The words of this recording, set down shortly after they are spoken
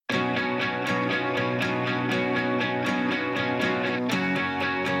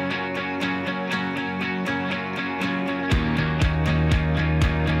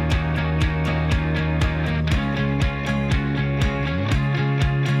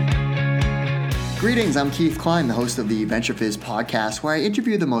Greetings, I'm Keith Klein, the host of the Venture Fizz podcast, where I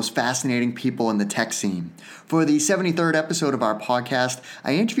interview the most fascinating people in the tech scene. For the 73rd episode of our podcast,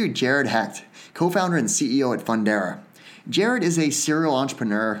 I interviewed Jared Hecht, co-founder and CEO at Fundera. Jared is a serial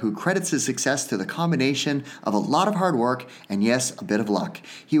entrepreneur who credits his success to the combination of a lot of hard work and, yes, a bit of luck.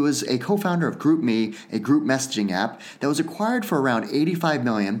 He was a co-founder of GroupMe, a group messaging app that was acquired for around $85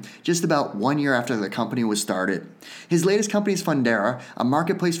 million just about 1 year after the company was started. His latest company is Fundera, a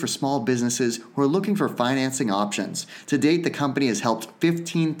marketplace for small businesses who are looking for financing options. To date, the company has helped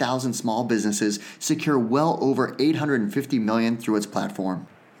 15,000 small businesses secure well over $850 million through its platform.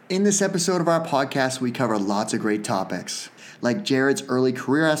 In this episode of our podcast, we cover lots of great topics, like Jared's early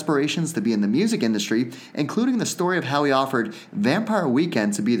career aspirations to be in the music industry, including the story of how he offered Vampire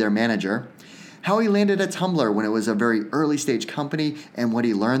Weekend to be their manager, how he landed at Tumblr when it was a very early stage company and what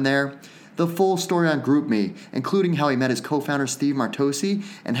he learned there, the full story on GroupMe, including how he met his co-founder Steve Martosi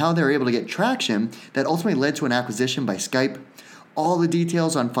and how they were able to get traction that ultimately led to an acquisition by Skype, all the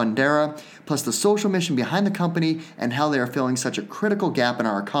details on Fundera, plus the social mission behind the company and how they are filling such a critical gap in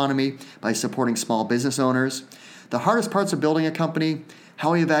our economy by supporting small business owners, the hardest parts of building a company,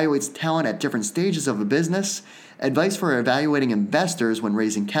 how he evaluates talent at different stages of a business, advice for evaluating investors when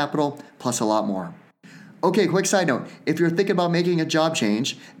raising capital, plus a lot more. Okay, quick side note. If you're thinking about making a job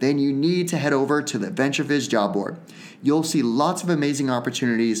change, then you need to head over to the Venture Fizz job board. You'll see lots of amazing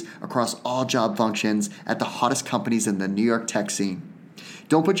opportunities across all job functions at the hottest companies in the New York tech scene.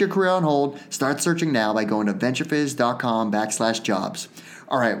 Don't put your career on hold. Start searching now by going to venturefizz.com/jobs.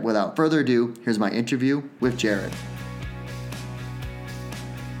 All right, without further ado, here's my interview with Jared.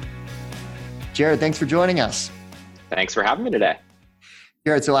 Jared, thanks for joining us. Thanks for having me today.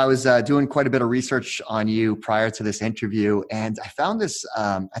 Jared, so I was doing quite a bit of research on you prior to this interview, and I found this,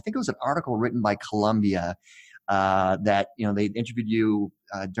 I think it was an article written by Columbia that, they interviewed you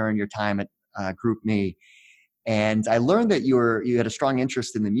during your time at GroupMe. And I learned that you had a strong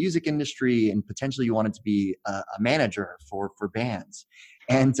interest in the music industry and potentially you wanted to be a manager for bands.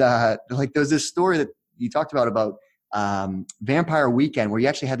 And there was this story that you talked about Vampire Weekend, where you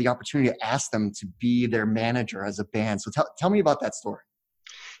actually had the opportunity to ask them to be their manager as a band. So tell me about that story.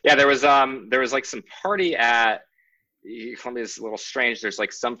 Yeah, there was like some party at Columbia. Is a little strange. There's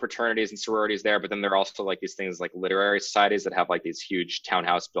like some fraternities and sororities there, but then there are also like these things like literary societies that have like these huge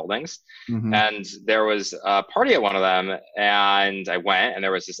townhouse buildings. Mm-hmm. And there was a party at one of them, and I went, and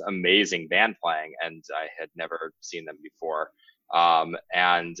there was this amazing band playing, and I had never seen them before.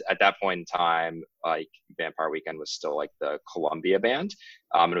 And at that point in time, like Vampire Weekend was still like the Columbia band.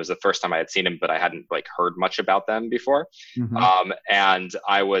 And it was the first time I had seen them, but I hadn't like heard much about them before. Mm-hmm. And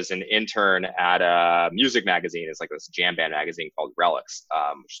I was an intern at a music magazine. It's like this jam band magazine called Relics,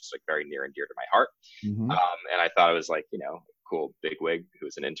 which is like very near and dear to my heart. Mm-hmm. And I thought it was like, cool bigwig who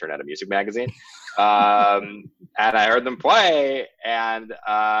was an intern at a music magazine. And I heard them play, and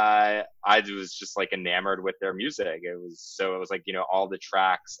I was just like enamored with their music. It was like, all the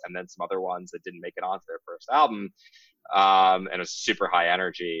tracks and then some other ones that didn't make it onto their first album. And it was super high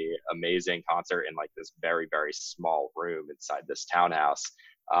energy, amazing concert in like this very, very small room inside this townhouse.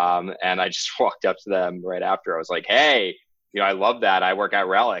 And I just walked up to them right after. I was like, hey, I love that. I work at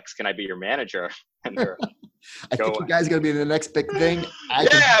Relics. Can I be your manager? And they're I think you guys are going to be the next big thing. They're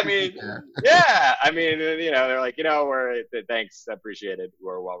like, we're thanks, appreciated.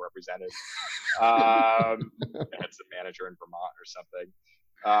 We're well represented. I had some manager in Vermont or something.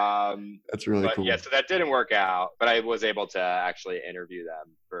 That's really cool. Yeah, so that didn't work out, but I was able to actually interview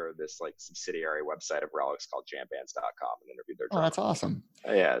them for this like subsidiary website of Relics called jambands.com and interviewed their drummer. Oh, that's awesome.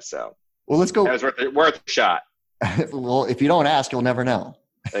 Yeah, so. Well, let's go. It was worth a shot. Well, if you don't ask, you'll never know.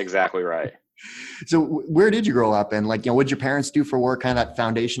 Exactly right. So where did you grow up, and what did your parents do for work, kind of that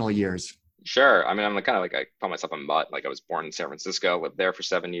foundational years? Sure. I mean, I'm kind of like, I call myself a mutt. Like I was born in San Francisco, lived there for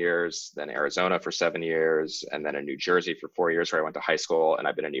 7 years, then Arizona for 7 years, and then in New Jersey for 4 years where I went to high school, and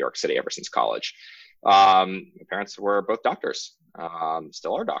I've been in New York City ever since college. My parents were both doctors,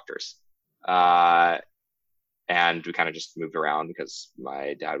 still are doctors. And we kind of just moved around because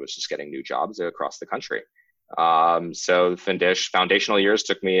my dad was just getting new jobs across the country. So foundational years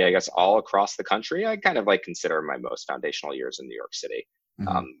took me, I guess, all across the country. I kind of like consider my most foundational years in New York City,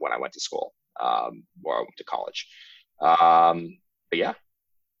 when I went to school, or I went to college. But yeah.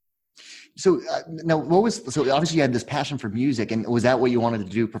 So now so obviously you had this passion for music, and was that what you wanted to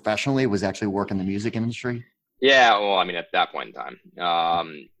do professionally, was actually work in the music industry? Yeah, well, I mean, at that point in time,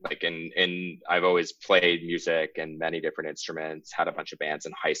 I've always played music and many different instruments, had a bunch of bands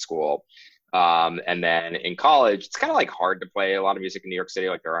in high school. And then in college, it's kind of like hard to play a lot of music in New York City.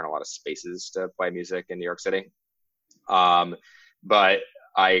 Like there aren't a lot of spaces to play music in New York City. But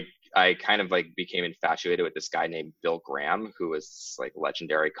I I kind of like became infatuated with this guy named Bill Graham, who was like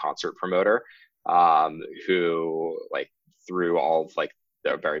legendary concert promoter, who like through all of like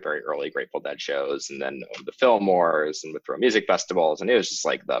the very, very early Grateful Dead shows, and then owned the Fillmores and would throw music festivals. And it was just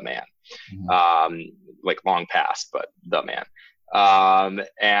like the man, like long past, but the man.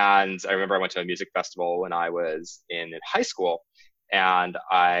 And I remember I went to a music festival when I was in high school, and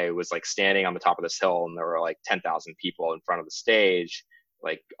I was like standing on the top of this hill, and there were like 10,000 people in front of the stage,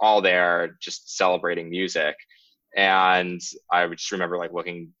 like all there just celebrating music. And I would just remember like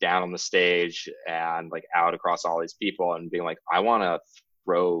looking down on the stage and like out across all these people and being like, I want to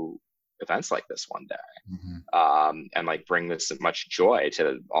throw events like this one day, and like bring this much joy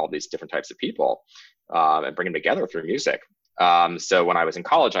to all these different types of people, and bring them together through music. So when I was in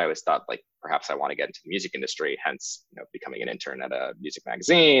college, I always thought like perhaps I want to get into the music industry, hence, you know, becoming an intern at a music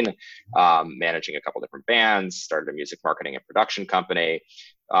magazine, managing a couple different bands, started a music marketing and production company.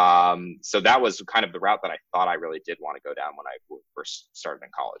 So that was kind of the route that I thought I really did want to go down when I first started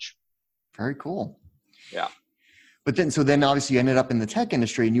in college. Very cool. Yeah. But then obviously you ended up in the tech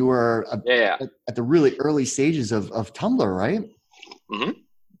industry, and you were at the really early stages of Tumblr, right? Mm-hmm.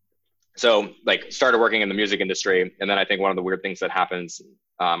 So like started working in the music industry. And then I think one of the weird things that happens,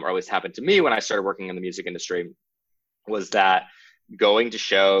 or at least happened to me when I started working in the music industry, was that going to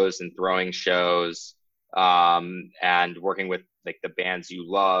shows and throwing shows, and working with like the bands you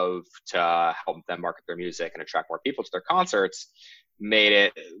love to help them market their music and attract more people to their concerts, made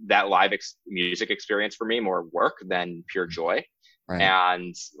it that live music experience for me more work than pure joy. Right.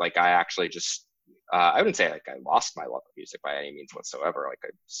 And like I actually just I wouldn't say like I lost my love of music by any means whatsoever. Like I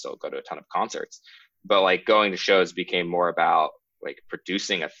still go to a ton of concerts, but like going to shows became more about like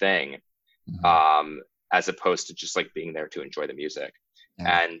producing a thing, as opposed to just like being there to enjoy the music.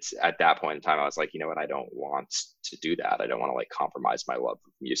 Yeah. And at that point in time, I was like, you know what, I don't want to do that. I don't want to like compromise my love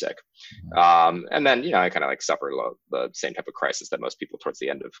of music. And then, you know, I kind of like suffered the same type of crisis that most people towards the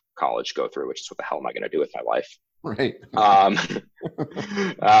end of college go through, which is what the hell am I going to do with my life? Right. But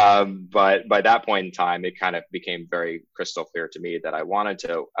by that point in time, it kind of became very crystal clear to me that I wanted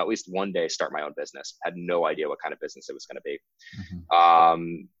to at least one day start my own business. I had no idea what kind of business it was going to be.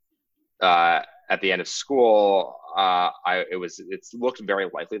 At the end of school, it looked very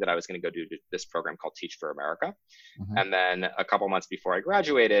likely that I was going to go do this program called Teach for America. And then a couple months before I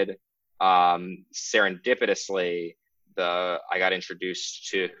graduated, serendipitously, I got introduced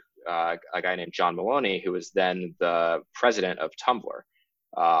to a guy named John Maloney, who was then the president of Tumblr.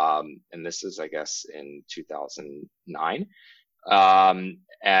 And this is, I guess, in 2009.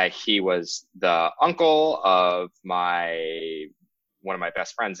 He was the uncle of one of my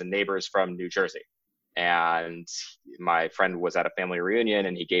best friends and neighbors from New Jersey. And my friend was at a family reunion,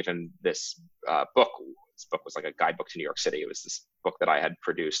 and he gave him this book. This book was like a guidebook to New York City. It was this book that I had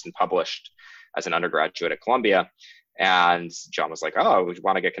produced and published as an undergraduate at Columbia. And John was like, oh, we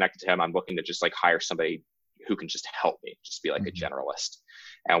want to get connected to him. I'm looking to just like hire somebody who can just help me, just be like a generalist.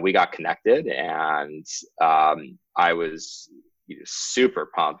 And we got connected, and I was super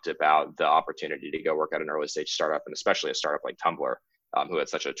pumped about the opportunity to go work at an early stage startup, and especially a startup like Tumblr, who had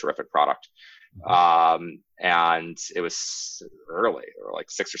such a terrific product. And it was early, there were like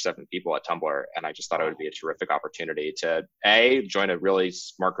 6 or 7 people at Tumblr. And I just thought it would be a terrific opportunity to join a really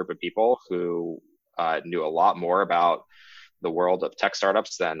smart group of people who knew a lot more about the world of tech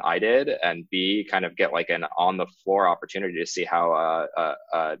startups than I did, and B, kind of get like an on the floor opportunity to see how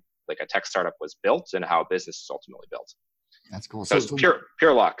like a tech startup was built and how a business is ultimately built. That's cool. So it's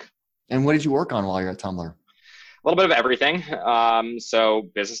pure luck. And what did you work on while you're at Tumblr? A little bit of everything. So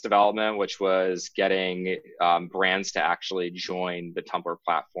business development, which was getting brands to actually join the Tumblr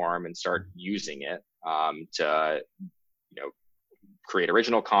platform and start using it to, create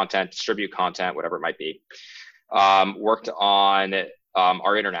original content, distribute content, whatever it might be. Worked on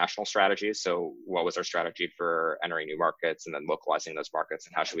our international strategies. So what was our strategy for entering new markets and then localizing those markets,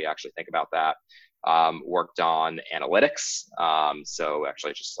 and how should we actually think about that? Worked on analytics. So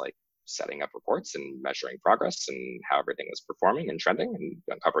actually just like setting up reports and measuring progress and how everything was performing and trending, and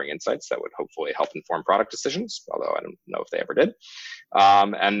uncovering insights that would hopefully help inform product decisions, although I don't know if they ever did.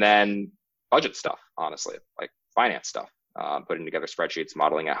 And then budget stuff, honestly, like finance stuff, putting together spreadsheets,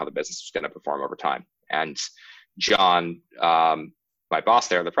 modeling out how the business was going to perform over time. And John, my boss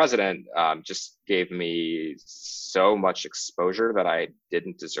there, the president, just gave me so much exposure that I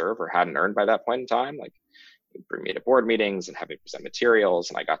didn't deserve or hadn't earned by that point in time. Like, he'd bring me to board meetings and have me present materials,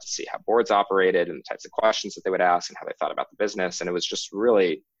 and I got to see how boards operated and the types of questions that they would ask and how they thought about the business. And it was just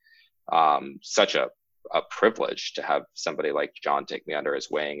really such a privilege to have somebody like John take me under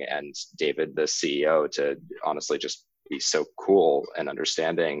his wing, and David, the CEO, to honestly just be so cool and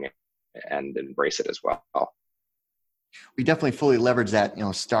understanding and embrace it as well. We definitely fully leverage that,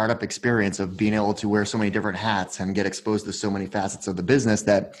 startup experience of being able to wear so many different hats and get exposed to so many facets of the business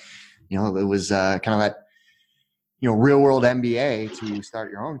that, it was kind of that, real world MBA to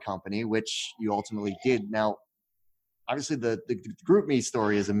start your own company, which you ultimately did. Now, obviously the GroupMe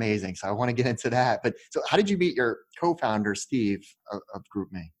story is amazing, so I want to get into that. But so how did you meet your co-founder, Steve, of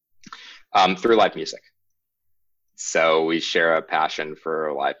GroupMe? Through live music. So we share a passion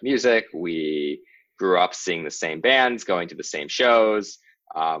for live music. We grew up seeing the same bands, going to the same shows.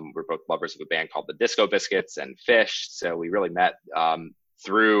 We're both lovers of a band called the Disco Biscuits and Fish. So we really met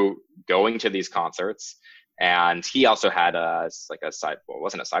through going to these concerts. And he also had it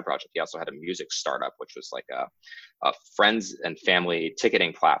wasn't a side project. He also had a music startup, which was like a friends and family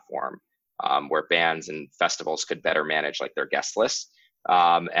ticketing platform where bands and festivals could better manage like their guest lists.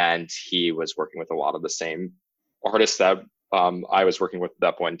 And he was working with a lot of the same artists that I was working with at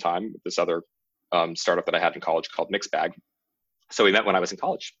that point in time, with this other startup that I had in college called Mixbag. So we met when I was in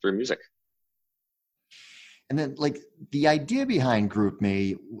college through music. And then like the idea behind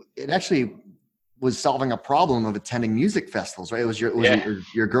GroupMe, it actually was solving a problem of attending music festivals, right? Was it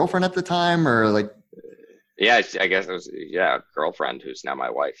your girlfriend at the time, or like? Yeah, I guess it was, girlfriend who's now my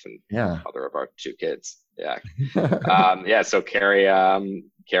wife and mother of our 2 kids. Yeah. So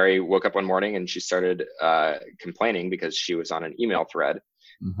Carrie woke up one morning and she started complaining because she was on an email thread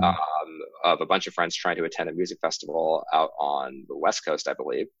of a bunch of friends trying to attend a music festival out on the West Coast, I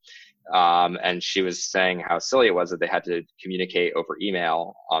believe. And she was saying how silly it was that they had to communicate over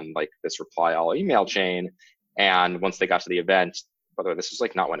email on like this reply all email chain. And once they got to the event, by the way, this was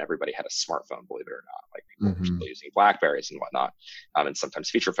like not when everybody had a smartphone, believe it or not. Like people were still using Blackberries and whatnot, and sometimes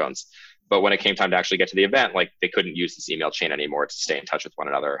feature phones. But when it came time to actually get to the event, like they couldn't use this email chain anymore to stay in touch with one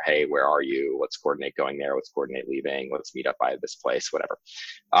another. Hey, where are you? Let's coordinate going there. Let's coordinate leaving. Let's meet up by this place, whatever.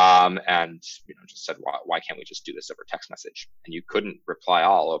 And just said, why can't we just do this over text message? And you couldn't reply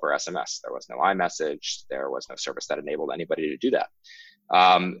all over SMS. There was no iMessage. There was no service that enabled anybody to do that.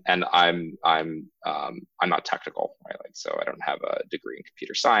 And I'm not technical, right? Like, so I don't have a degree in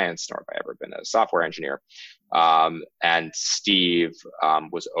computer science, nor have I ever been a software engineer. And Steve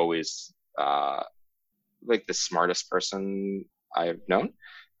was always like the smartest person I've known.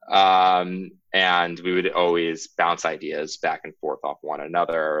 And we would always bounce ideas back and forth off one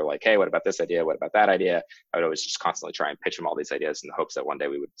another. Like, hey, what about this idea? What about that idea? I would always just constantly try and pitch him all these ideas in the hopes that one day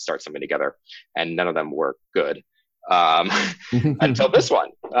we would start something together. And none of them were good. Until this one,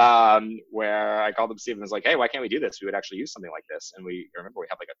 where I called up Steve and was like, hey, why can't we do this? We would actually use something like this. And we had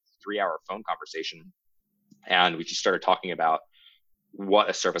like a 3-hour phone conversation, and we just started talking about what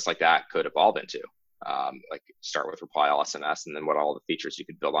a service like that could evolve into. Like start with reply all SMS, and then what all the features you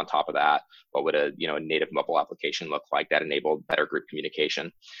could build on top of that. What would a native mobile application look like that enabled better group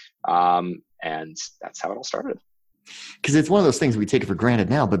communication? And that's how it all started. Because it's one of those things we take it for granted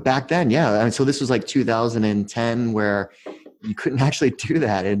now, but back then, so this was like 2010 where you couldn't actually do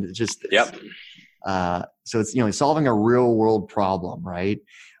that. And it just, so it's, solving a real world problem, right?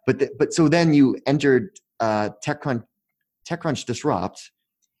 But so then you entered TechCrunch Disrupt,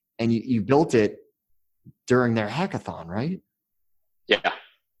 and you built it during their hackathon, right? Yeah.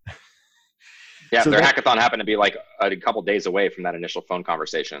 Yeah, so their hackathon happened to be like a couple days away from that initial phone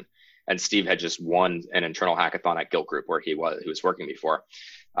conversation. And Steve had just won an internal hackathon at Guilt Group where he was working before.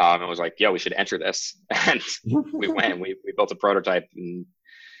 And was like, we should enter this. And we went, we built a prototype in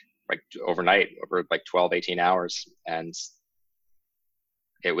like overnight, over like 12, 18 hours. And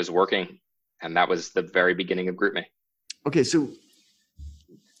it was working. And that was the very beginning of GroupMe. Okay, so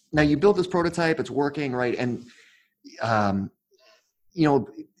now you built this prototype, it's working, right? And,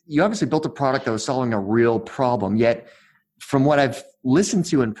 you obviously built a product that was solving a real problem, yet from what I've listened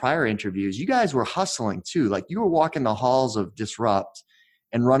to in prior interviews, you guys were hustling too. Like you were walking the halls of Disrupt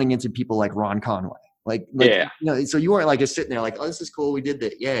and running into people like Ron Conway. So you weren't like just sitting there like, oh, this is cool, we did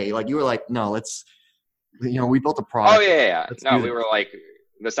that, yay. Like you were like, no, we built a product. Oh yeah. No, we were like,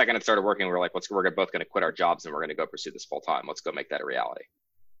 the second it started working, we were like, we're both going to quit our jobs and we're going to go pursue this full time. Let's go make that a reality.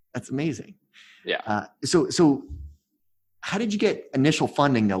 That's amazing. Yeah. So how did you get initial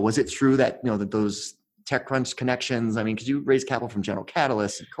funding though? Was it through that, that those TechCrunch connections? I mean, could you raise capital from General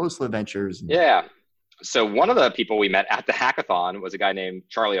Catalyst and Coastal Ventures? Yeah. So one of the people we met at the hackathon was a guy named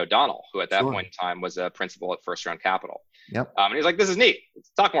Charlie O'Donnell, who at that point in time was a principal at First Round Capital. Yep. And he was like, this is neat.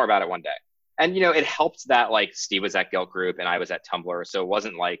 Let's talk more about it one day. And, it helped that like Steve was at Guilt Group and I was at Tumblr. So it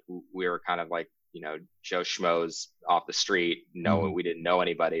wasn't like we were kind of like, Joe Schmoes off the street. No, we didn't know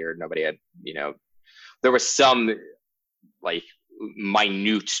anybody or nobody had, there was some like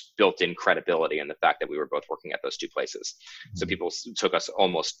minute built-in credibility in the fact that we were both working at those two places. So people took us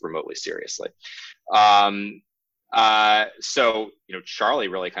almost remotely seriously. So, Charlie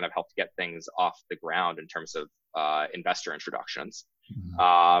really kind of helped get things off the ground in terms of investor introductions.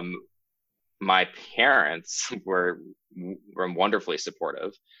 My parents were wonderfully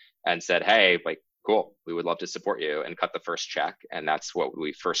supportive and said, hey, like, cool, we would love to support you, and cut the first check. And that's what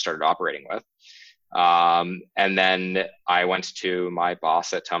we first started operating with. And then I went to my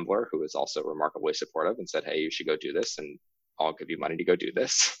boss at Tumblr, who was also remarkably supportive, and said, hey, you should go do this, and I'll give you money to go do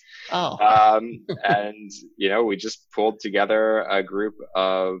this. Oh. And, we just pulled together a group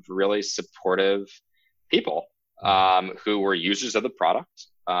of really supportive people who were users of the product,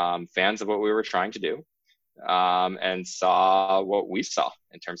 fans of what we were trying to do, and saw what we saw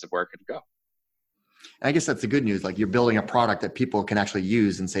in terms of where it could go. I guess that's the good news. Like, you're building a product that people can actually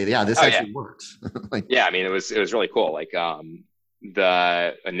use and say, yeah, this actually works. Yeah. I mean, it was really cool. Like,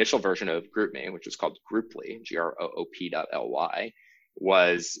 the initial version of GroupMe, which was called Grouply, GROOP.ly,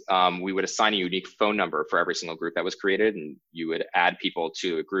 was we would assign a unique phone number for every single group that was created, and you would add people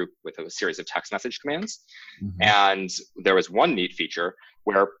to a group with a series of text message commands. And there was one neat feature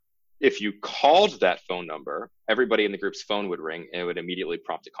where if you called that phone number, everybody in the group's phone would ring, and it would immediately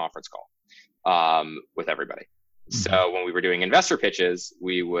prompt a conference call with everybody. So when we were doing investor pitches,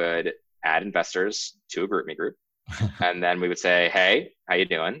 we would add investors to a GroupMe group. And then we would say, hey, how you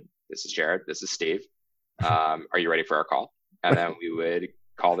doing? This is Jared. This is Steve. Are you ready for our call? And then we would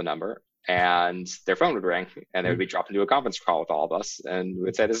call the number, and their phone would ring, and they would be dropped into a conference call with all of us. And we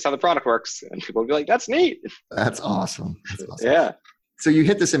would say, this is how the product works. And people would be like, that's neat. That's awesome. Yeah. So you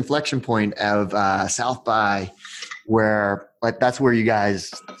hit this inflection point of South by, where that's where you guys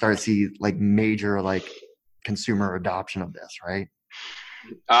start to see like major like consumer adoption of this, right?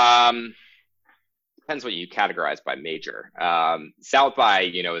 Depends what you categorize by major. South by,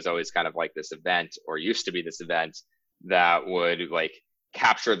 is always kind of like this event, or used to be this event that would like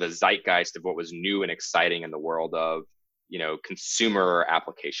capture the zeitgeist of what was new and exciting in the world of, consumer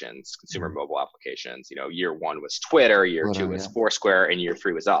applications, consumer mobile applications. Year one was Twitter, year two was Foursquare, and year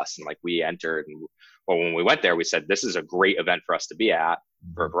three was us. And like we entered, and when we went there, we said, this is a great event for us to be at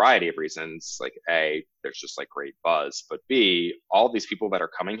for a variety of reasons. Like A, there's just like great buzz, but B, all these people that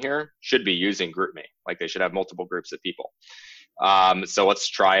are coming here should be using GroupMe. Like they should have multiple groups of people. So let's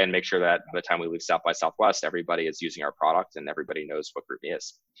try and make sure that by the time we leave South by Southwest, everybody is using our product and everybody knows what GroupMe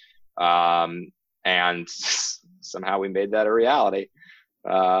is. And somehow we made that a reality.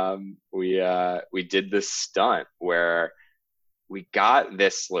 We did this stunt where we got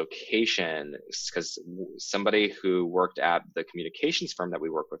this location because somebody who worked at the communications firm that we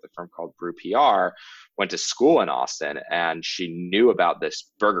work with, a firm called Brew PR, went to school in Austin, and she knew about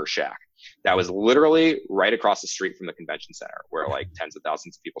this burger shack that was literally right across the street from the convention center, where like tens of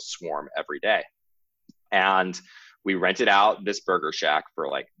thousands of people swarm every day. And we rented out this burger shack for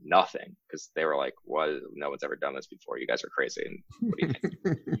like nothing, because they were like, "What? No one's ever done this before. You guys are crazy." And what do you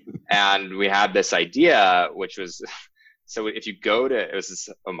think? And we had this idea, which was, so if you go to, it was this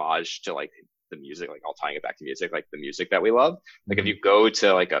homage to like the music, like all tying it back to music, like the music that we love. Like if you go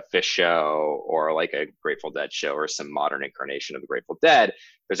to like a Phish show or like a Grateful Dead show or some modern incarnation of the Grateful Dead,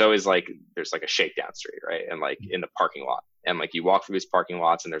 there's always like, there's like a shakedown street, right? And like in the parking lot, and like you walk through these parking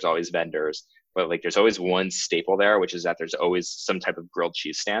lots and there's always vendors, but like there's always one staple there, which is that there's always some type of grilled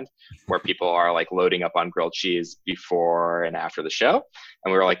cheese stand where people are like loading up on grilled cheese before and after the show.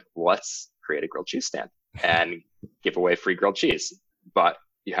 And we were like, let's create a grilled cheese stand and give away free grilled cheese. But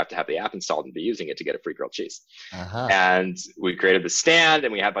you have to have the app installed and be using it to get a free grilled cheese. And we created the stand,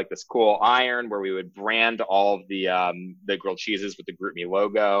 and we had like this cool iron where we would brand all of the grilled cheeses with the GroupMe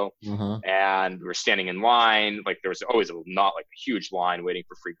logo. And we were standing in line. Like there was always not like a huge line waiting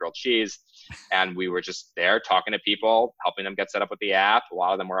for free grilled cheese. And we were just there talking to people, helping them get set up with the app. A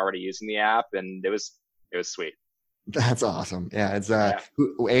lot of them were already using the app, and it was sweet. That's awesome. Yeah. It's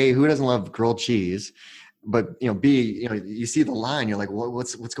who doesn't love grilled cheese? But B, you see the line, you're like,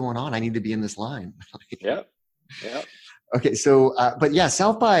 what's going on? I need to be in this line. Yeah. Okay, so but yeah,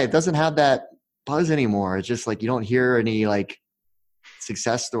 South by, it doesn't have that buzz anymore. It's just like you don't hear any like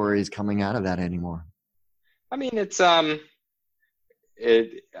success stories coming out of that anymore. I mean, it's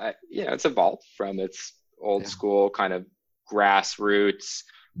it's evolved from its old school kind of grassroots,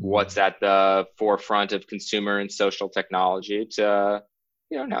 what's at the forefront of consumer and social technology, to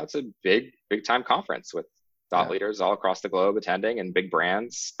now it's a big time conference with thought leaders all across the globe attending, and big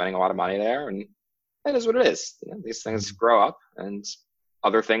brands spending a lot of money there. And it is what it is. These things grow up and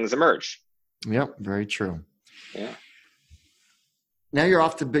other things emerge. Yep. Very true. Yeah. Now you're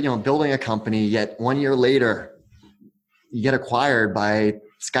off to, building a company, yet 1 year later, you get acquired by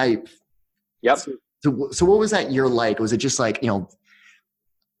Skype. Yep. So what was that year like? Was it just like,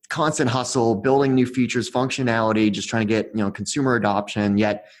 constant hustle, building new features, functionality, just trying to get, consumer adoption,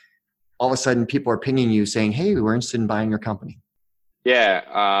 yet all of a sudden people are pinging you saying, hey, we're interested in buying your company? Yeah.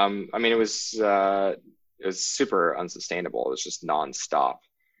 I mean, it was super unsustainable. It was just nonstop.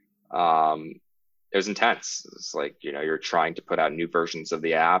 It was intense. It's like, you're trying to put out new versions of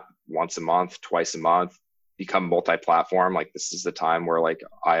the app once a month, twice a month, become multi-platform. Like, this is the time where like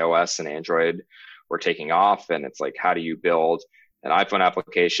iOS and Android were taking off. And it's like, how do you build an iPhone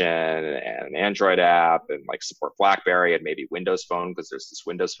application and an Android app and like support BlackBerry and maybe Windows Phone, because there's this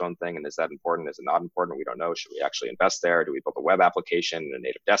Windows Phone thing. And is that important? Is it not important? We don't know. Should we actually invest there? Do we build a web application and a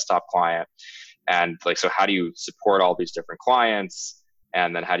native desktop client? And like, so how do you support all these different clients?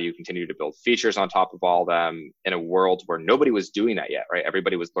 And then how do you continue to build features on top of all of them in a world where nobody was doing that yet, right?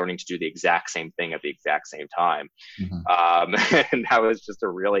 Everybody was learning to do the exact same thing at the exact same time. And that was just a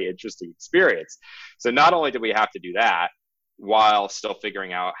really interesting experience. So not only did we have to do that, while still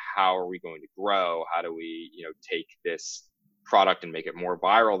figuring out how are we going to grow, how do we, take this product and make it more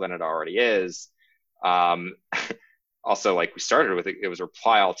viral than it already is. Also, like, we started with it was a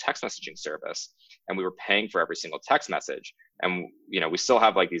reply all text messaging service, and we were paying for every single text message. And, we still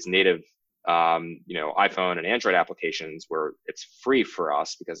have like these native, iPhone and Android applications where it's free for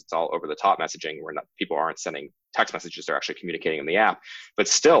us because it's all over the top messaging where people aren't sending text messages, they're actually communicating in the app. But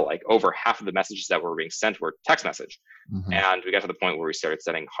still, like, over half of the messages that were being sent were text message. And we got to the point where we started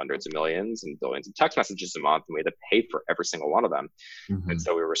sending hundreds of millions and billions of text messages a month, and we had to pay for every single one of them. And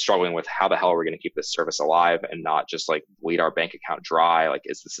so we were struggling with how the hell are we going to keep this service alive and not just like bleed our bank account dry? Like,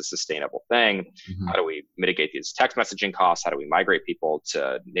 is this a sustainable thing? How do we mitigate these text messaging costs? How do we migrate people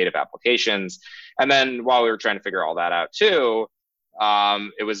to native applications? And then while we were trying to figure all that out too,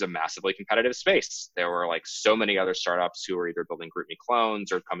 it was a massively competitive space. There were like so many other startups who were either building GroupMe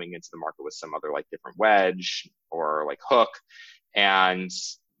clones or coming into the market with some other like different wedge or like hook. And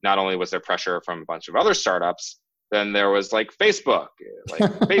not only was there pressure from a bunch of other startups, then there was like Facebook, like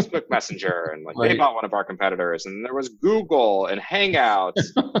Facebook Messenger, and like they bought one of our competitors. And there was Google and Hangouts,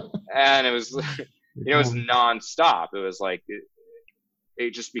 and it was, it was nonstop. It was like,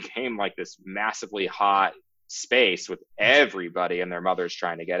 it just became like this massively hot space with everybody and their mothers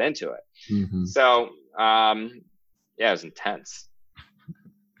trying to get into it. So, it was intense.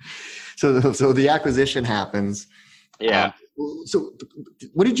 So the acquisition happens. Yeah. So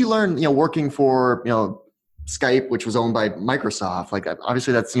what did you learn, working for, Skype, which was owned by Microsoft? Like,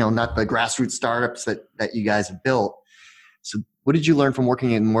 obviously that's, not the grassroots startups that you guys have built. So what did you learn from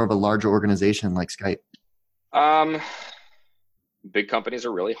working in more of a larger organization like Skype? Big companies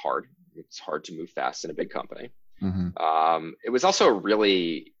are really hard. It's hard to move fast in a big company. It was also a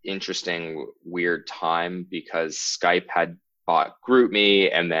really interesting, weird time because Skype had bought GroupMe,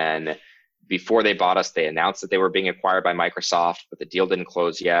 and then before they bought us, they announced that they were being acquired by Microsoft, but the deal didn't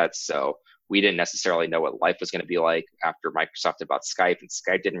close yet. So we didn't necessarily know what life was going to be like after Microsoft had bought Skype, and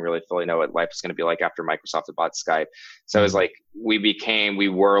Skype didn't really fully know what life was going to be like after Microsoft had bought Skype. So it was like we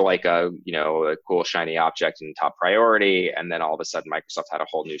were like a cool shiny object and top priority, and then all of a sudden Microsoft had a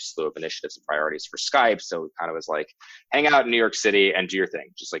whole new slew of initiatives and priorities for Skype. So it kind of was like, hang out in New York City and do your thing,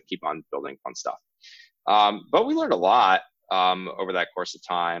 just like keep on building fun stuff. But we learned a lot over that course of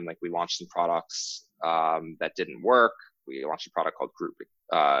time. Like, we launched some products that didn't work. We launched a product called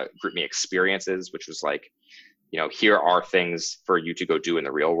GroupMe Experiences, which was like, here are things for you to go do in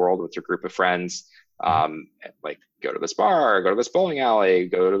the real world with your group of friends. Like, go to this bar, go to this bowling alley,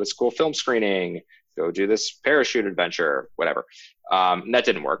 go to this cool film screening, go do this parachute adventure, whatever. And that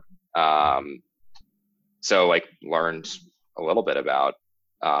didn't work. So like, learned a little bit about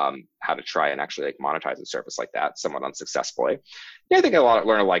how to try and actually like monetize a service like that somewhat unsuccessfully. Yeah, I think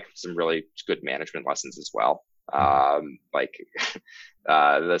learned like some really good management lessons as well. Like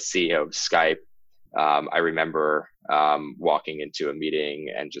the CEO of Skype, I remember walking into a meeting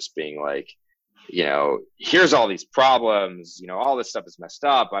and just being like, here's all these problems, all this stuff is messed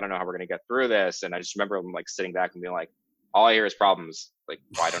up. I don't know how we're going to get through this. And I just remember him like sitting back and being like, all I hear is problems. Like,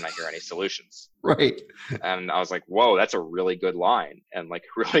 why don't I hear any solutions? Right. And I was like, whoa, that's a really good line and like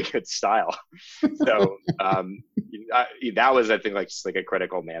really good style. So that was, I think, like just like a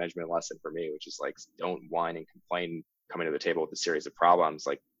critical management lesson for me, which is like, don't whine and complain coming to the table with a series of problems.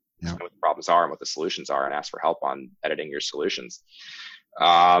 Like, just know what the problems are and what the solutions are, and ask for help on editing your solutions.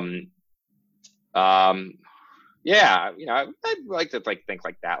 Yeah, I'd like to think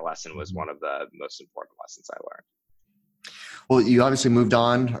like that lesson was one of the most important lessons I learned. Well, you obviously moved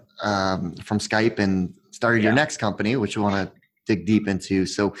on from Skype and started your next company, which you want to dig deep into.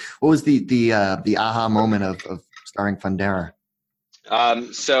 So what was the aha moment of starting Fundera?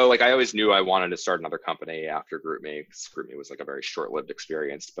 So like I always knew I wanted to start another company after GroupMe, because GroupMe was like a very short-lived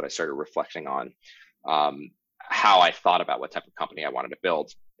experience, but I started reflecting on how I thought about what type of company I wanted to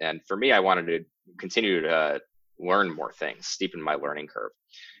build. And for me, I wanted to continue to learn more things, steepen my learning curve.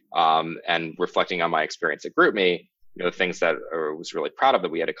 And reflecting on my experience at GroupMe, the things that I was really proud of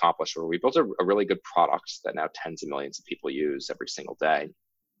that we had accomplished were we built a really good product that now tens of millions of people use every single day.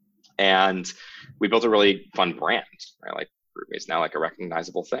 And we built a really fun brand, right? Like GroupMe is now like a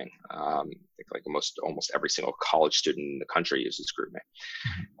recognizable thing. I think like almost every single college student in the country uses GroupMe.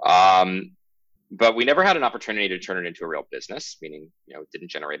 But we never had an opportunity to turn it into a real business, meaning, it didn't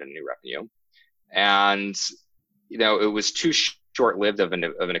generate any revenue. And, it was too short-lived of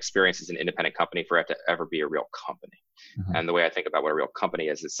an experience as an independent company for it to ever be a real company. Mm-hmm. And the way I think about what a real company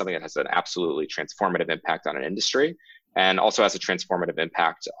is, it's something that has an absolutely transformative impact on an industry and also has a transformative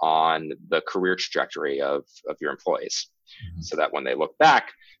impact on the career trajectory of your employees. Mm-hmm. So that when they look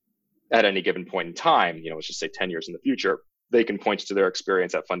back at any given point in time, let's just say 10 years in the future, they can point to their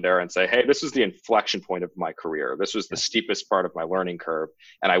experience at Fundera and say, hey, this was the inflection point of my career. This was the steepest part of my learning curve.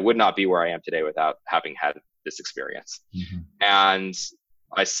 And I would not be where I am today without having had this experience. Mm-hmm. And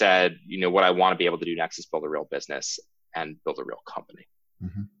I said, what I want to be able to do next is build a real business and build a real company.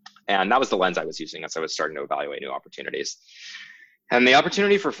 Mm-hmm. And that was the lens I was using as I was starting to evaluate new opportunities. And the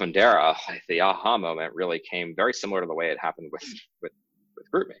opportunity for Fundera, the aha moment, really came very similar to the way it happened with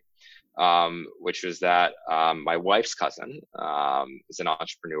GroupMe, which was that my wife's cousin is an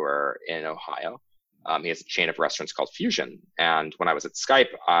entrepreneur in Ohio. He has a chain of restaurants called Fusion. And when I was at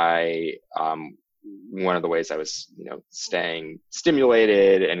Skype, one of the ways I was, staying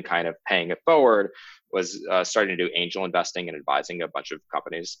stimulated and kind of paying it forward was starting to do angel investing and advising a bunch of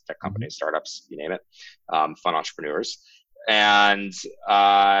companies, tech companies, startups, you name it, fun entrepreneurs. And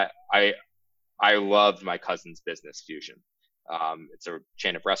I loved my cousin's business, Fusion. It's a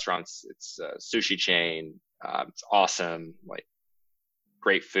chain of restaurants. It's a sushi chain. It's awesome, like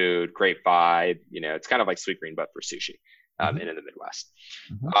great food, great vibe. It's kind of like Sweetgreen, but for sushi. In the Midwest.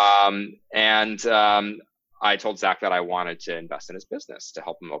 Mm-hmm. I told Zach that I wanted to invest in his business to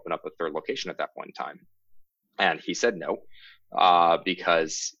help him open up a third location at that point in time. And he said no,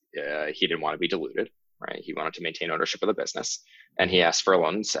 because he didn't want to be diluted, right? He wanted to maintain ownership of the business. And he asked for a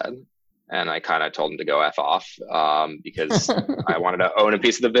loan instead. And I kind of told him to go F off because I wanted to own a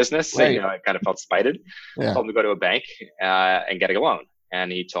piece of the business. Right. I kind of felt spited. Yeah. I told him to go to a bank and get a loan. And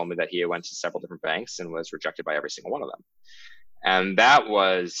he told me that he went to several different banks and was rejected by every single one of them. And that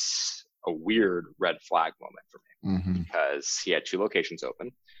was a weird red flag moment for me because he had 2 locations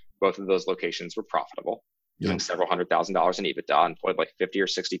open. Both of those locations were profitable, doing several $100,000 in EBITDA, employed like 50 or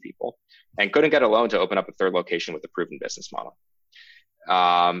 60 people, and couldn't get a loan to open up a third location with a proven business model.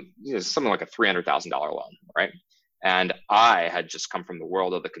 Something like a $300,000 loan, right? And I had just come from the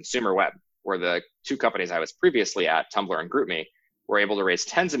world of the consumer web, where the 2 companies I was previously at, Tumblr and GroupMe, were able to raise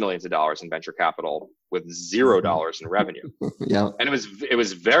tens of millions of dollars in venture capital with $0 in revenue. Yeah. And it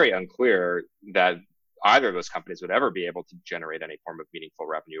was very unclear that either of those companies would ever be able to generate any form of meaningful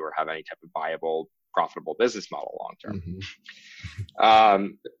revenue or have any type of viable, profitable business model long term.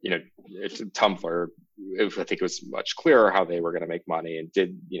 Tumblr, I think it was much clearer how they were going to make money and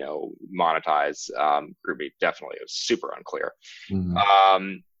did, monetize. GroupMe definitely, it was super unclear.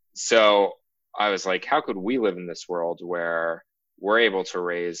 So I was like, how could we live in this world where we're able to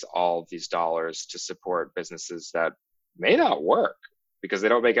raise all of these dollars to support businesses that may not work because they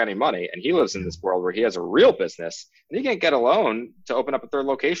don't make any money? And he lives in this world where he has a real business and he can't get a loan to open up a third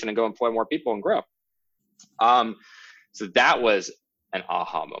location and go employ more people and grow. So that was an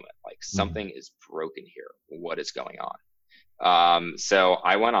aha moment, like something is broken here. What is going on? So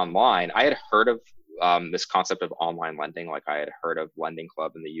I went online. I had heard of this concept of online lending. Like I had heard of Lending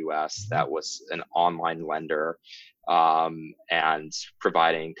Club in the US that was an online lender and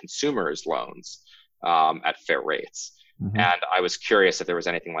providing consumers loans at fair rates. And I was curious if there was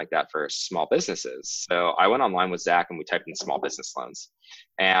anything like that for small businesses. So I went online with Zach and we typed in small business loans.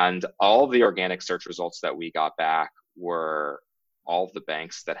 And all of the organic search results that we got back were all of the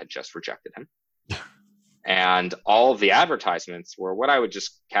banks that had just rejected him. And all of the advertisements were what I would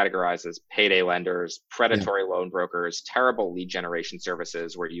just categorize as payday lenders, predatory loan brokers, terrible lead generation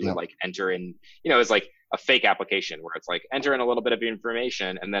services where you would like enter in, it's like a fake application where it's like enter in a little bit of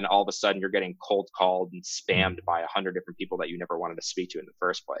information and then all of a sudden you're getting cold called and spammed by 100 different people that you never wanted to speak to in the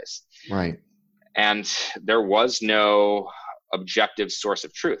first place. Right. And there was no objective source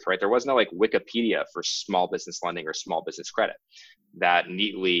of truth, right? There was no like Wikipedia for small business lending or small business credit that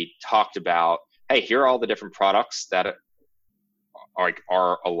neatly talked about, hey, here are all the different products that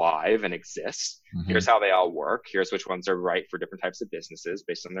are alive and exist. Mm-hmm. Here's how they all work. Here's which ones are right for different types of businesses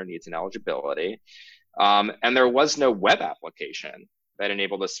based on their needs and eligibility. And there was no web application that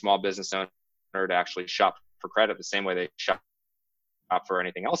enabled a small business owner to actually shop for credit the same way they shop for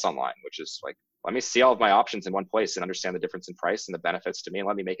anything else online, which is like, let me see all of my options in one place and understand the difference in price and the benefits to me, and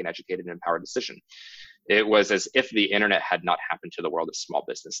let me make an educated and empowered decision. It was as if the internet had not happened to the world of small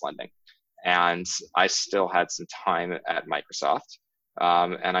business lending. And I still had some time at Microsoft.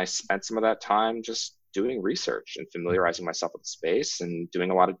 And I spent some of that time just doing research and familiarizing myself with the space and doing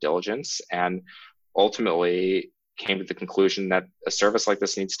a lot of diligence, and ultimately came to the conclusion that a service like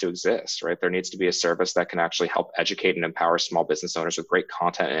this needs to exist, right? There needs to be a service that can actually help educate and empower small business owners with great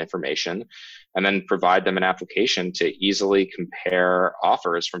content and information, and then provide them an application to easily compare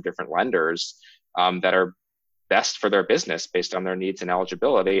offers from different lenders that are best for their business based on their needs and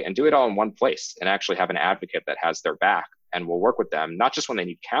eligibility, and do it all in one place, and actually have an advocate that has their back and will work with them, not just when they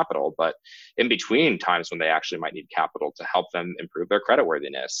need capital, but in between times when they actually might need capital to help them improve their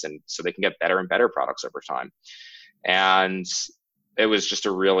creditworthiness, and so they can get better and better products over time. And it was just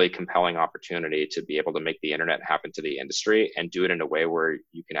a really compelling opportunity to be able to make the internet happen to the industry and do it in a way where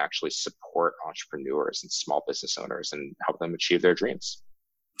you can actually support entrepreneurs and small business owners and help them achieve their dreams.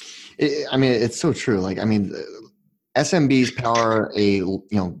 I mean, it's so true. Like, I mean, SMBs power a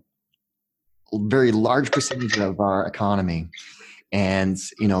very large percentage of our economy, and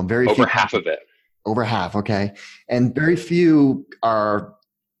very over few half of it. Over half, okay, and very few are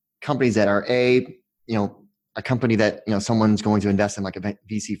companies that are a company that someone's going to invest in, like a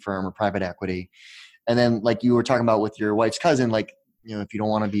VC firm or private equity, and then like you were talking about with your wife's cousin, like if you don't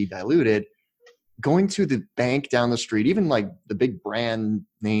want to be diluted, going to the bank down the street, even like the big brand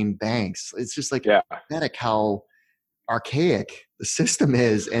name banks, it's just like pathetic how archaic the system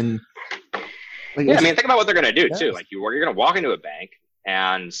is. And like, I mean, think about what they're going to do too. Like you're going to walk into a bank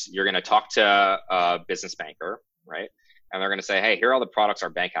and you're going to talk to a business banker, right? And they're going to say, hey, here are all the products our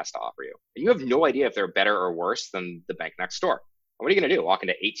bank has to offer you. And you have no idea if they're better or worse than the bank next door. And what are you going to do? Walk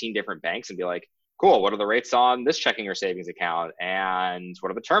into 18 different banks and be like, cool, what are the rates on this checking or savings account? And what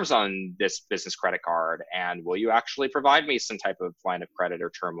are the terms on this business credit card? And will you actually provide me some type of line of credit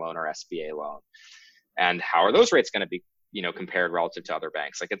or term loan or SBA loan? And how are those rates going to be, compared relative to other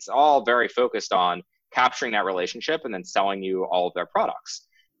banks? Like, it's all very focused on capturing that relationship and then selling you all of their products.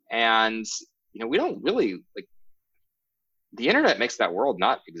 And, we don't really like, the internet makes that world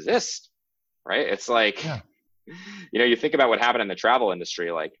not exist, right? It's like, you think about what happened in the travel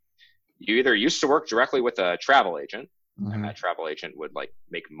industry. Like, you either used to work directly with a travel agent, and that travel agent would like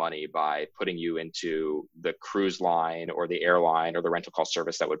make money by putting you into the cruise line or the airline or the rental car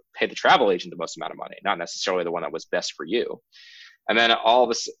service that would pay the travel agent the most amount of money, not necessarily the one that was best for you. And then all of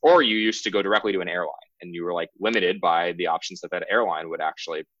this, or you used to go directly to an airline and you were like limited by the options that airline would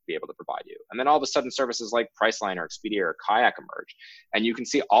actually be able to provide you. And then all of a sudden services like Priceline or Expedia or Kayak emerge, and you can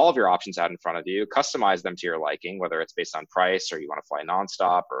see all of your options out in front of you, customize them to your liking, whether it's based on price or you want to fly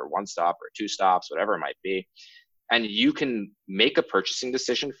nonstop or one stop or two stops, whatever it might be. And you can make a purchasing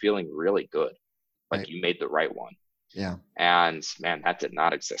decision feeling really good, like you made the right one. Yeah. And man, that did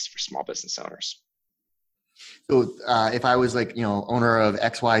not exist for small business owners. So if I was like, owner of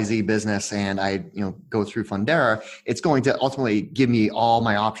XYZ business and I, go through Fundera, it's going to ultimately give me all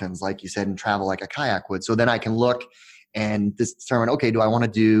my options, like you said, in travel, like a Kayak would. So then I can look and determine, okay, do I want to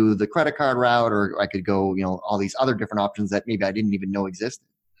do the credit card route, or I could go, all these other different options that maybe I didn't even know existed.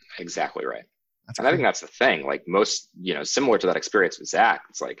 Exactly right. And I think that's the thing, like most, similar to that experience with Zach,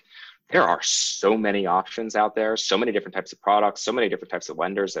 it's like, there are so many options out there, so many different types of products, so many different types of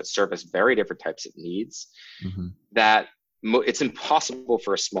lenders that service very different types of needs, that it's impossible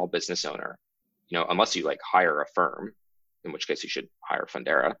for a small business owner, unless you like hire a firm, in which case you should hire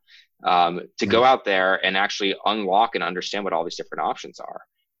Fundera, to go out there and actually unlock and understand what all these different options are,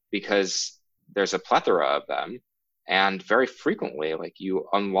 because there's a plethora of them. And very frequently, like you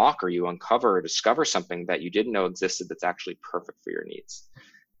unlock or you uncover or discover something that you didn't know existed that's actually perfect for your needs.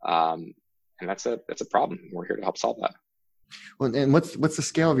 And that's a problem. We're here to help solve that. Well, and what's the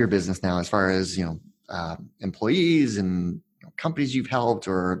scale of your business now, as far as employees and companies you've helped,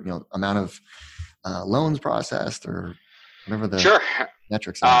 or amount of loans processed, or whatever the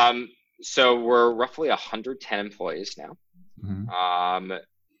metrics are? So we're roughly 110 employees now.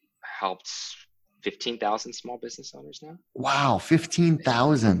 Helped 15,000 small business owners now. Wow,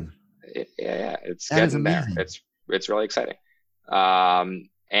 15,000. Yeah, it's getting there. It's really exciting.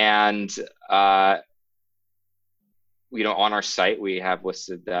 And on our site, we have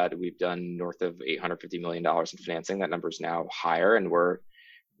listed that we've done north of $850 million in financing. That number is now higher, and we're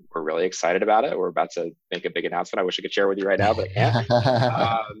We're really excited about it. We're about to make a big announcement. I wish I could share with you right now, but I can't.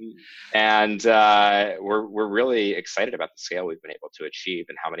 And we're really excited about the scale we've been able to achieve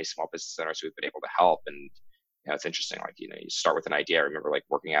and how many small business owners we've been able to help. And it's interesting. Like, you start with an idea. I remember like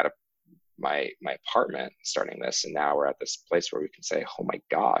working out of my apartment, starting this, and now we're at this place where we can say, oh my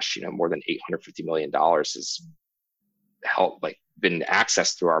gosh, more than $850 million has been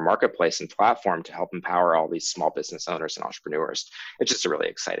accessed through our marketplace and platform to help empower all these small business owners and entrepreneurs. It's just a really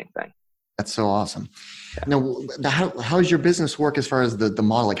exciting thing. That's so awesome. Yeah. Now, how does your business work as far as the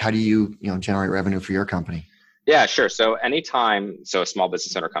model? Like, how do you generate revenue for your company? Yeah, sure. So anytime a small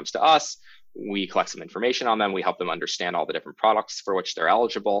business owner comes to us, we collect some information on them. We help them understand all the different products for which they're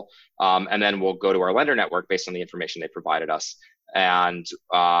eligible. And then we'll go to our lender network based on the information they provided us. And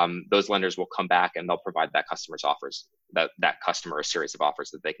those lenders will come back and they'll provide that customer's offers, that customer a series of offers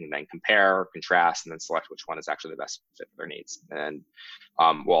that they can then compare, contrast, and then select which one is actually the best fit for their needs. And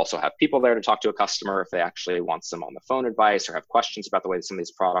we'll also have people there to talk to a customer if they actually want some on the phone advice or have questions about the way some of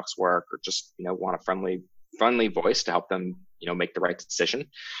these products work, or just want a friendly voice to help them make the right decision.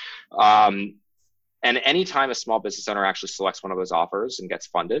 And anytime a small business owner actually selects one of those offers and gets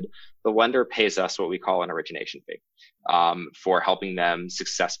funded, the lender pays us what we call an origination fee for helping them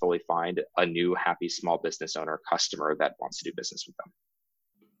successfully find a new happy small business owner customer that wants to do business with them.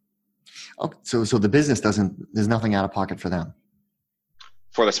 Oh, so the business there's nothing out of pocket for them.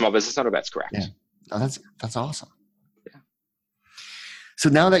 For the small business owner, that's correct. Yeah, that's awesome. Yeah. So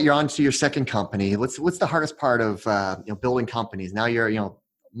now that you're on to your second company, what's the hardest part of building companies? Now you're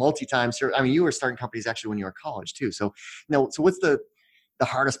multi-time. I mean, you were starting companies actually when you were in college too. So so what's the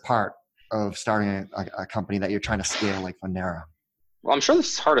hardest part of starting a company that you're trying to scale like Fundera? Well, I'm sure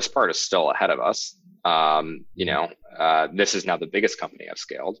the hardest part is still ahead of us. This is now the biggest company I've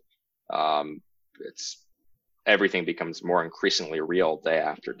scaled. Everything becomes more increasingly real day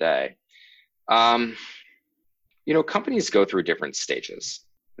after day. Companies go through different stages.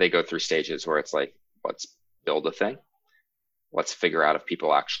 They go through stages where it's like, let's build a thing. Let's figure out if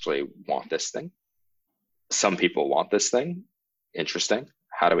people actually want this thing. Some people want this thing. Interesting.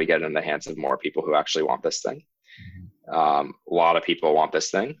 How do we get it in the hands of more people who actually want this thing? A lot of people want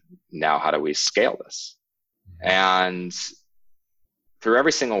this thing. Now, how do we scale this? And through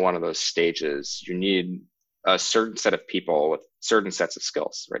every single one of those stages, you need a certain set of people with certain sets of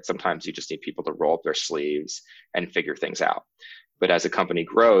skills, right? Sometimes you just need people to roll up their sleeves and figure things out. But as a company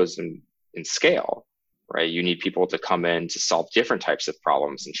grows in scale, right, you need people to come in to solve different types of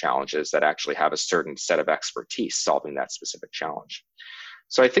problems and challenges that actually have a certain set of expertise solving that specific challenge.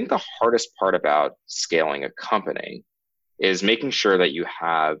 So I think the hardest part about scaling a company is making sure that you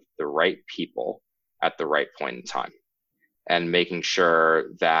have the right people at the right point in time, and making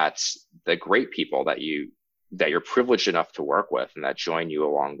sure that the great people that you're privileged enough to work with and that join you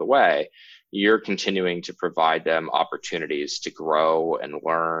along the way, you're continuing to provide them opportunities to grow and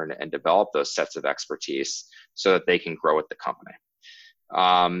learn and develop those sets of expertise so that they can grow with the company.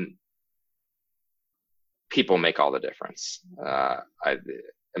 People make all the difference.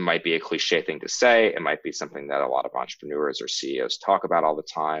 It might be a cliche thing to say. It might be something that a lot of entrepreneurs or CEOs talk about all the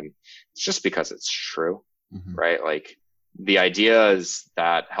time. It's just because it's true, right? Like, the ideas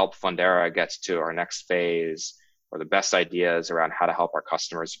that help Fundera get to our next phase, or the best ideas around how to help our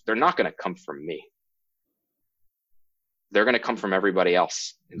customers, they're not going to come from me. They're going to come from everybody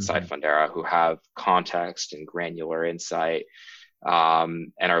else inside Fundera who have context and granular insight,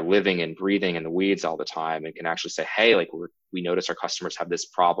 and are living and breathing in the weeds all the time, and can actually say, hey, like, we notice our customers have this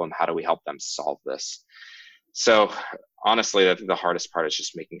problem. How do we help them solve this? So honestly, I think the hardest part is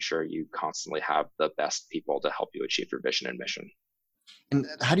just making sure you constantly have the best people to help you achieve your vision and mission. And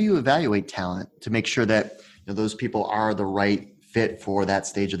how do you evaluate talent to make sure that those people are the right fit for that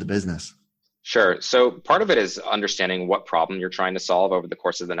stage of the business? Sure. So part of it is understanding what problem you're trying to solve over the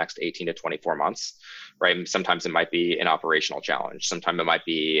course of the next 18 to 24 months, right? Sometimes it might be an operational challenge. Sometimes it might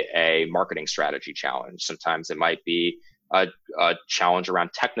be a marketing strategy challenge. Sometimes it might be a challenge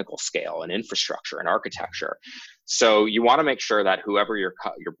around technical scale and infrastructure and architecture. So you want to make sure that whoever you're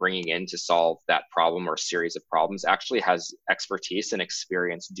bringing in to solve that problem or series of problems actually has expertise and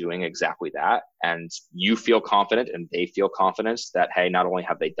experience doing exactly that. And you feel confident and they feel confident that, hey, not only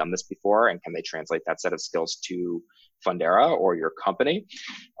have they done this before and can they translate that set of skills to Fundera or your company,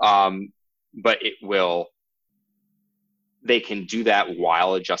 but they can do that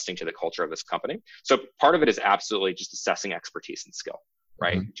while adjusting to the culture of this company. So part of it is absolutely just assessing expertise and skill,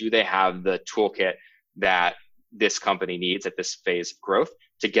 right? Do they have the toolkit that this company needs at this phase of growth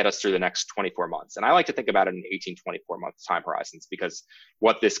to get us through the next 24 months. And I like to think about it in 18, 24 month time horizons, because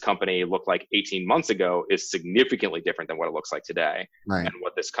what this company looked like 18 months ago is significantly different than what it looks like today. Right. And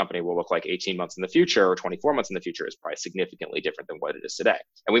what this company will look like 18 months in the future or 24 months in the future is probably significantly different than what it is today.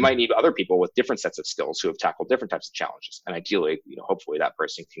 And we might need other people with different sets of skills who have tackled different types of challenges. And ideally, hopefully that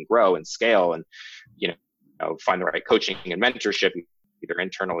person can grow and scale and, find the right coaching and mentorship, either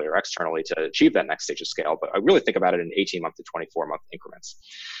internally or externally, to achieve that next stage of scale. But I really think about it in 18-month to 24-month increments.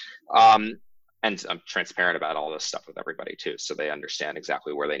 And I'm transparent about all this stuff with everybody too, so they understand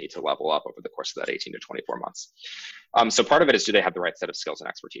exactly where they need to level up over the course of that 18 to 24 months. So part of it is, do they have the right set of skills and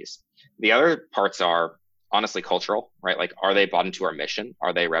expertise? The other parts are honestly cultural, right? Like, are they bought into our mission?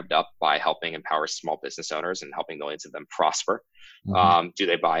 Are they revved up by helping empower small business owners and helping millions of them prosper? Mm-hmm. Do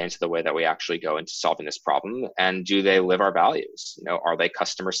they buy into the way that we actually go into solving this problem? And do they live our values? Are they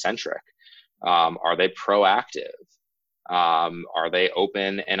customer centric? Are they proactive? Are they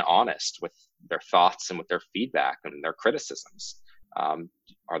open and honest with their thoughts and with their feedback and their criticisms?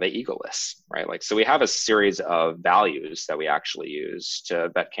 Are they egoless, right? So we have a series of values that we actually use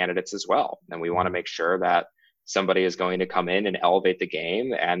to vet candidates as well. And we want to make sure that somebody is going to come in and elevate the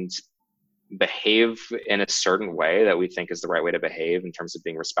game and behave in a certain way that we think is the right way to behave in terms of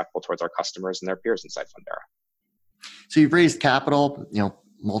being respectful towards our customers and their peers inside Fundera. So you've raised capital,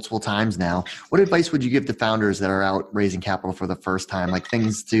 multiple times now. What advice would you give to founders that are out raising capital for the first time, like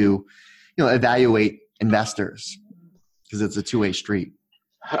things to, evaluate investors? Because it's a two-way street.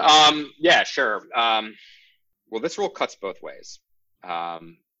 Yeah, sure. Well, this rule cuts both ways.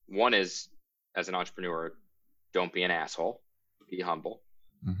 One is, as an entrepreneur, don't be an asshole, be humble.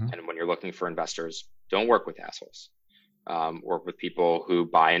 Mm-hmm. And when you're looking for investors, don't work with assholes. Work with people who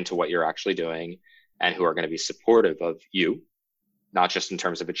buy into what you're actually doing and who are going to be supportive of you, not just in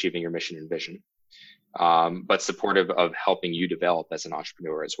terms of achieving your mission and vision, but supportive of helping you develop as an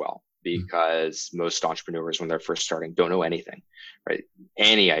entrepreneur as well. Because most entrepreneurs, when they're first starting, don't know anything, right?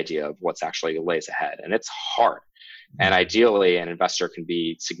 Any idea of what's actually lays ahead. And it's hard. And ideally, an investor can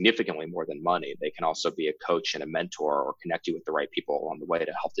be significantly more than money. They can also be a coach and a mentor, or connect you with the right people along the way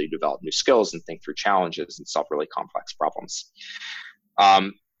to help you develop new skills and think through challenges and solve really complex problems.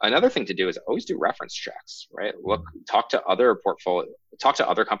 Another thing to do is always do reference checks, right? Talk to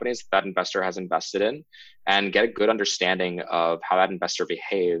other companies that investor has invested in, and get a good understanding of how that investor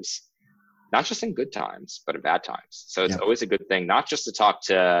behaves, not just in good times, but in bad times. So it's always a good thing, not just to talk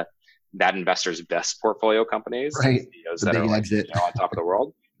to that investor's best portfolio companies, right? CEOs that are on top of the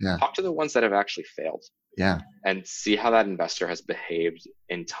world. Yeah. Talk to the ones that have actually failed. Yeah. And see how that investor has behaved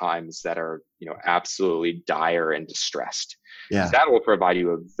in times that are, absolutely dire and distressed. Yeah. That will provide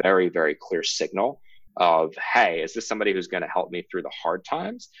you a very, very clear signal of, hey, is this somebody who's going to help me through the hard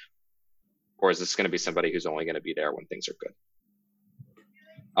times? Or is this going to be somebody who's only going to be there when things are good?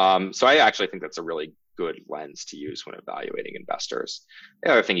 So I actually think that's a really good lens to use when evaluating investors.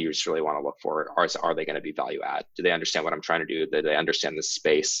 The other thing you just really want to look for are they going to be value add? Do they understand what I'm trying to do? Do they understand the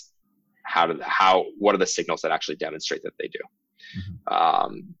space? What are the signals that actually demonstrate that they do?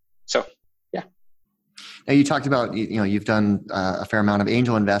 Mm-hmm. So, yeah. Now you talked about, you've done a fair amount of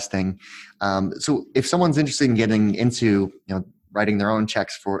angel investing. So if someone's interested in getting into, writing their own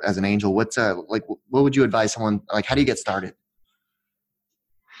checks as an angel, what would you advise someone, how do you get started?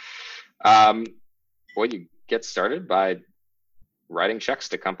 Well, you get started by writing checks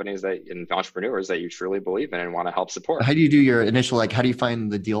to companies and entrepreneurs that you truly believe in and want to help support. How do you do your initial, how do you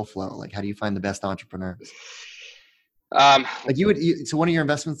find the deal flow? How do you find the best entrepreneurs? So one of your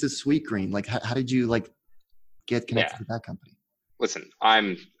investments is Sweetgreen. How did you get connected to that company? Listen,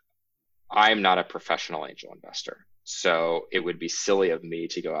 I'm not a professional angel investor. So it would be silly of me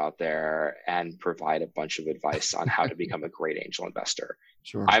to go out there and provide a bunch of advice on how to become a great angel investor.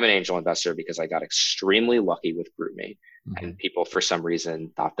 Sure. I'm an angel investor because I got extremely lucky with GroupMe. Mm-hmm. And people, for some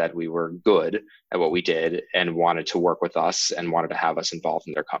reason, thought that we were good at what we did and wanted to work with us and wanted to have us involved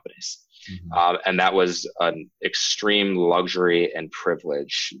in their companies. Mm-hmm. And that was an extreme luxury and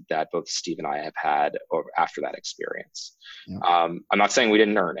privilege that both Steve and I have had after that experience. Yeah. I'm not saying we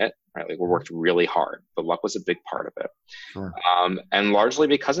didn't earn it, right? We worked really hard, but luck was a big part of it. Sure. And largely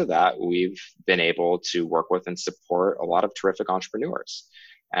because of that, we've been able to work with and support a lot of terrific entrepreneurs.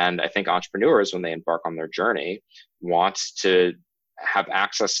 And I think entrepreneurs, when they embark on their journey, want to have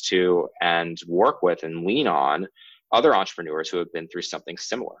access to and work with and lean on other entrepreneurs who have been through something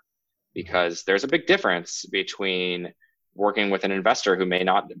similar. Because there's a big difference between working with an investor who may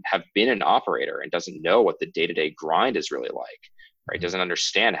not have been an operator and doesn't know what the day-to-day grind is really like, right? Doesn't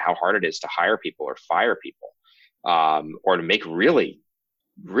understand how hard it is to hire people or fire people, or to make really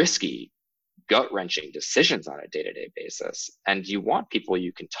risky gut-wrenching decisions on a day-to-day basis. And you want people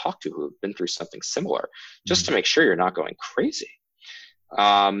you can talk to who have been through something similar, just to make sure you're not going crazy.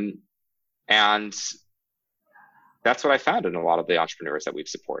 And that's what I found in a lot of the entrepreneurs that we've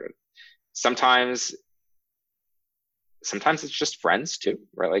supported. Sometimes it's just friends too,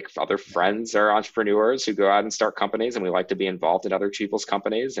 right? Like other friends are entrepreneurs who go out and start companies, and we like to be involved in other people's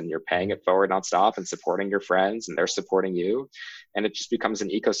companies, and you're paying it forward nonstop and supporting your friends, and they're supporting you. And it just becomes an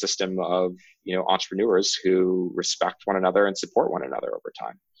ecosystem of, entrepreneurs who respect one another and support one another over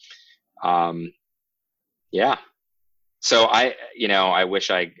time. Yeah. So I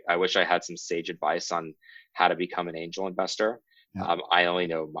wish I had some sage advice on how to become an angel investor. Yeah. I only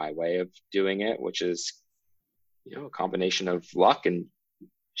know my way of doing it, which is, a combination of luck and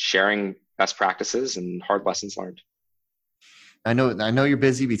sharing best practices and hard lessons learned. I know you're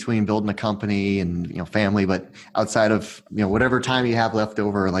busy between building a company and, family, but outside of, whatever time you have left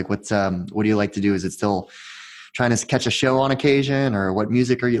over, like what do you like to do? Is it still trying to catch a show on occasion, or what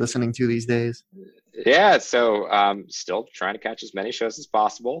music are you listening to these days? Yeah. So, still trying to catch as many shows as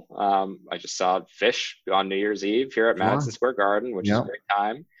possible. I just saw Fish on New Year's Eve here at Madison Square Garden, which is a great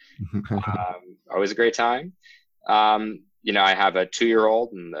time. Always a great time. I have a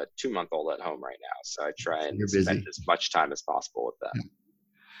 2-year-old and a 2-month-old at home right now. So I try and spend as much time as possible with them.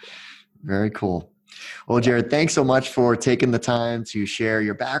 Very cool. Well, Jared, thanks so much for taking the time to share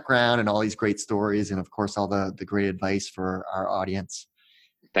your background and all these great stories, and of course, all the great advice for our audience.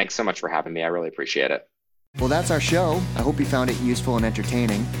 Thanks so much for having me. I really appreciate it. Well, that's our show. I hope you found it useful and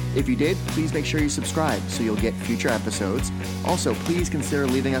entertaining. If you did, please make sure you subscribe so you'll get future episodes. Also, please consider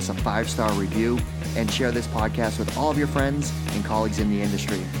leaving us a 5-star review and share this podcast with all of your friends and colleagues in the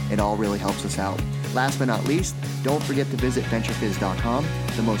industry. It all really helps us out. Last but not least, don't forget to visit venturefiz.com,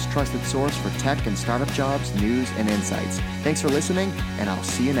 the most trusted source for tech and startup jobs, news, and insights. Thanks for listening, and I'll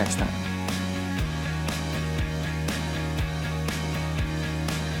see you next time.